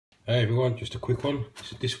Hey everyone, just a quick one.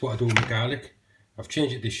 This is what I do with my garlic. I've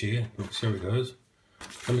changed it this year, but see how it goes.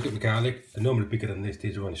 Let me get my garlic. They're normally bigger than this,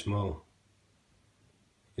 these are only small.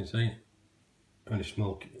 You can see, only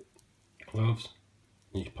small cloves.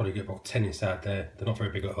 You can probably get about 10 inside there. They're not very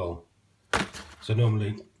big at all. So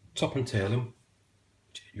normally top and tail them,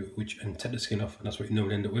 and take the skin off, and that's what you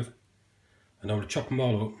normally end up with. And I would chop them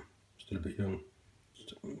all up, still a bit young.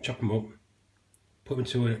 Chop them up, put them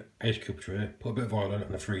into an ice cube tray, put a bit of oil on it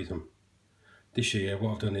and I freeze them. This year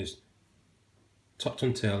what I've done is topped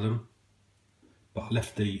and tailed them, but I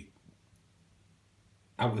left the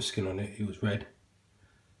outer skin on it, it was red.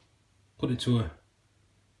 Put it to a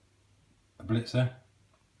blitzer,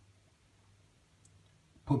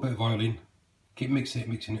 put a bit of oil in, keep mixing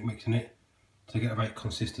it to get the right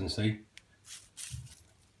consistency.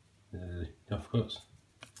 The offcuts.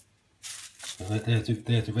 So there's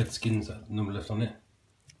the red skins that are normally left on it.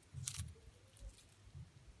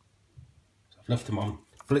 So I've left them on,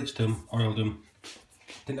 blitzed them, oiled them.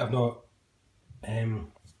 Didn't have no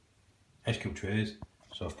ice cube trays,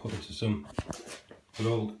 so I've put into some an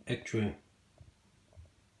old egg tray.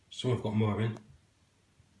 Some I've got more in.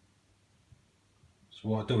 So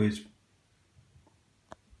what I do is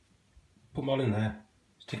put them all in there,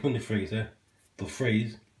 stick them in the freezer, they'll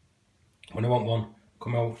freeze. When I want one,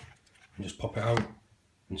 come out and just pop it out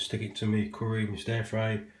and stick it to me curry, my stir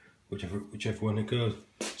fry, whichever one it goes.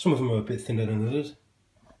 Some of them are a bit thinner than others.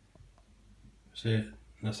 So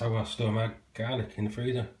that's how I store my garlic in the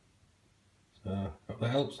freezer. So hope that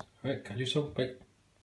helps. Right, catch you soon. Bye.